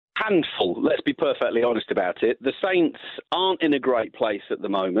handful, let's be perfectly honest about it. The Saints aren't in a great place at the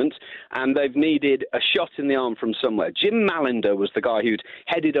moment, and they've needed a shot in the arm from somewhere. Jim Mallender was the guy who'd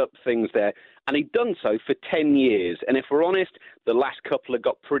headed up things there, and he'd done so for 10 years. And if we're honest, the last couple have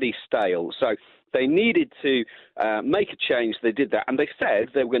got pretty stale. So they needed to make a change. They did that, and they said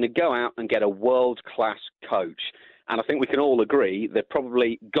they were going to go out and get a world-class coach. And I think we can all agree they've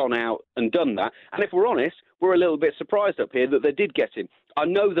probably gone out and done that. And if we're honest, we're a little bit surprised up here that they did get him. I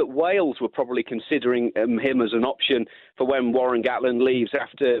know that Wales were probably considering him as an option for when Warren Gatland leaves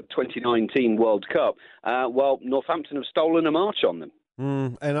after 2019 World Cup. Well, Northampton have stolen a march on them.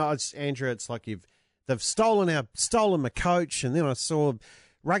 Andrew, it's like they've stolen my coach, and then I saw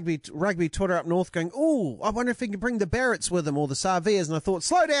rugby Twitter up north going, "Oh, I wonder if he can bring the Barretts with him or the Sarviers," and I thought,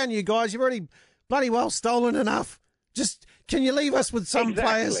 slow down, you guys, you've already bloody well stolen enough. Just, can you leave us with some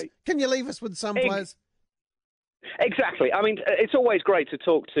players? Can you leave us with some players? Exactly. I mean, it's always great to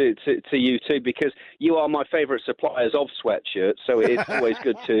talk to you two, because you are my favourite suppliers of sweatshirts, so it's always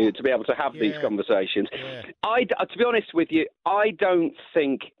good to be able to have these conversations. Yeah. To be honest with you, I don't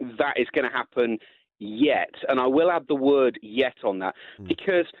think that is going to happen yet, and I will add the word yet on that,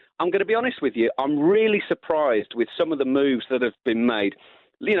 because I'm going to be honest with you, I'm really surprised with some of the moves that have been made.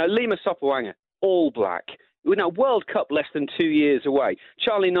 You know, Lima Sopoaga, All Black. You know, World Cup less than 2 years away.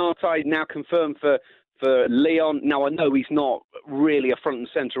 Charlie Nartai now confirmed for Leon. Now, I know he's not really a front and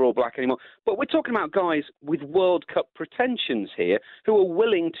centre All Black anymore, but we're talking about guys with World Cup pretensions here who are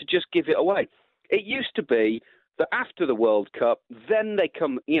willing to just give it away. It used to be that after the World Cup, then they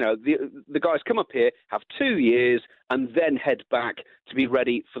come, you know, the guys come up here, have 2 years, and then head back to be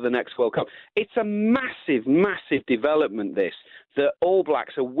ready for the next World Cup. It's a massive, massive development, this, that All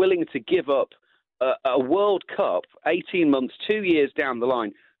Blacks are willing to give up a World Cup 18 months, 2 years down the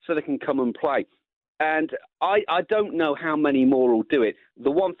line, so they can come and play. And I don't know how many more will do it.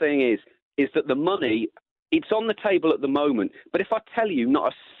 The one thing is that the money, it's on the table at the moment. But if I tell you,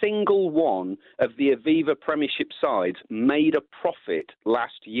 not a single one of the Aviva Premiership sides made a profit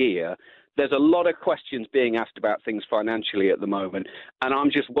last year, there's a lot of questions being asked about things financially at the moment. And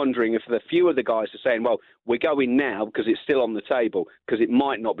I'm just wondering if the few of the guys are saying, well, we're going now because it's still on the table, because it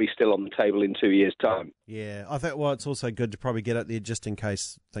might not be still on the table in 2 years' time. Yeah, I think, well, it's also good to probably get out there just in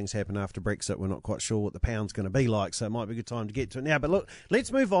case things happen after Brexit. We're not quite sure what the pound's going to be like, so it might be a good time to get to it now. But look,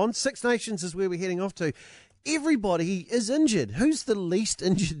 let's move on. Six Nations is where we're heading off to. Everybody is injured. Who's the least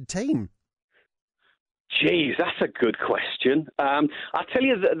injured team? Geez, that's a good question. I'll tell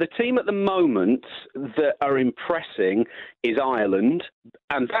you that the team at the moment that are impressing is Ireland,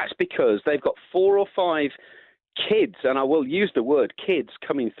 and that's because they've got 4 or 5 kids, and I will use the word kids,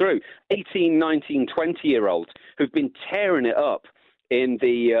 coming through, 18, 19, 20-year-olds who've been tearing it up in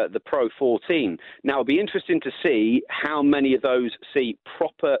the Pro 14. Now, it'll be interesting to see how many of those see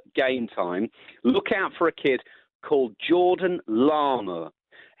proper game time. Look out for a kid called Jordan Larmour.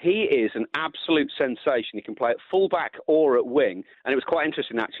 He is an absolute sensation. He can play at fullback or at wing. And it was quite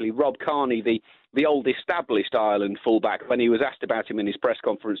interesting, actually. Rob Kearney, the old established Ireland fullback, when he was asked about him in his press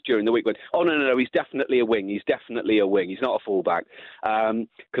conference during the week, went, oh, no, he's definitely a wing. He's definitely a wing. He's not a fullback.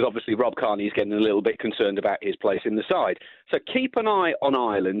 Because obviously Rob Kearney is getting a little bit concerned about his place in the side. So keep an eye on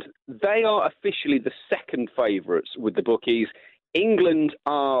Ireland. They are officially the second favourites with the bookies. England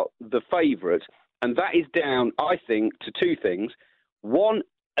are the favourites. And that is down, I think, to 2 things. One,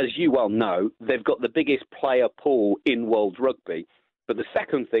 as you well know, they've got the biggest player pool in world rugby. But the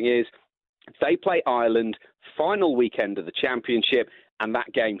second thing is they play Ireland final weekend of the championship, and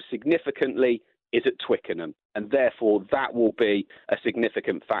that game significantly is at Twickenham. And therefore, that will be a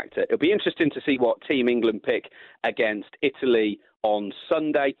significant factor. It'll be interesting to see what Team England pick against Italy on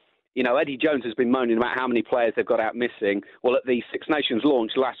Sunday. You know, Eddie Jones has been moaning about how many players they've got out missing. Well, at the Six Nations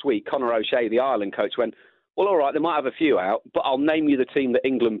launch last week, Conor O'Shea, the Ireland coach, went, well, all right, they might have a few out, but I'll name you the team that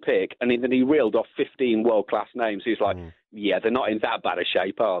England pick. And then he reeled off 15 world-class names. He's like, yeah, they're not in that bad a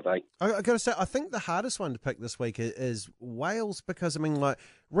shape, are they? I've got to say, I think the hardest one to pick this week is Wales, because, I mean, like,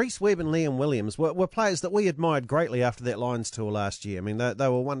 Rhys Webb and Liam Williams were players that we admired greatly after that Lions tour last year. I mean, they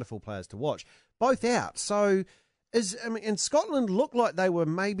were wonderful players to watch. Both out. So, and Scotland looked like they were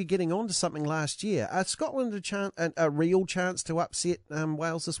maybe getting on to something last year. Are Scotland a real chance to upset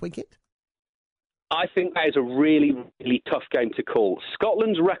Wales this weekend? I think that is a really, really tough game to call.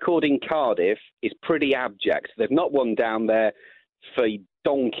 Scotland's record in Cardiff is pretty abject. They've not won down there for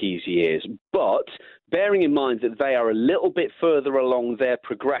donkey's years. But bearing in mind that they are a little bit further along their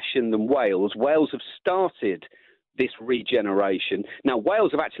progression than Wales, Wales have started this regeneration. Now,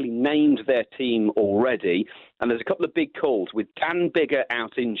 Wales have actually named their team already, and there's a couple of big calls. With Dan Biggar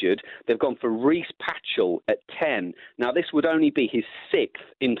out injured, they've gone for Rhys Patchell at 10. Now, this would only be his 6th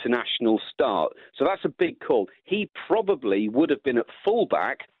international start, so that's a big call. He probably would have been at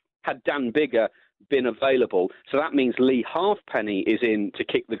fullback had Dan Biggar been available. So that means Lee Halfpenny is in to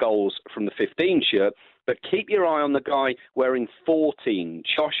kick the goals from the 15 shirt. But keep your eye on the guy wearing 14,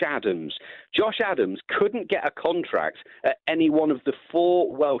 Josh Adams. Josh Adams couldn't get a contract at any one of the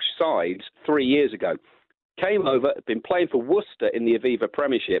 4 Welsh sides 3 years ago. Came over, been playing for Worcester in the Aviva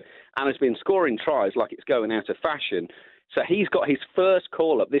Premiership, and has been scoring tries like it's going out of fashion. So he's got his first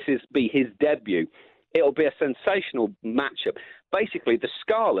call-up. This is be his debut. It'll be a sensational matchup. Basically, the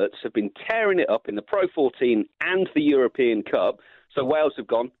Scarlets have been tearing it up in the Pro 14 and the European Cup. So Wales have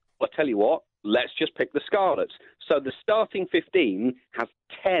gone, well, I tell you what, let's just pick the Scarlets. So the starting 15 has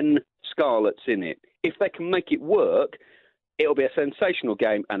 10 Scarlets in it. If they can make it work, it'll be a sensational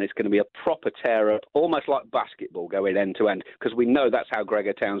game, and it's going to be a proper tear-up, almost like basketball going end-to-end, because we know that's how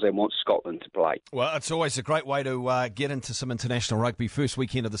Gregor Townsend wants Scotland to play. Well, it's always a great way to get into some international rugby. First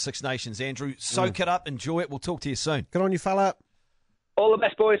weekend of the Six Nations, Andrew. Soak it up, enjoy it. We'll talk to you soon. Good on you, fella. All the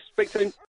best, boys. Speak soon.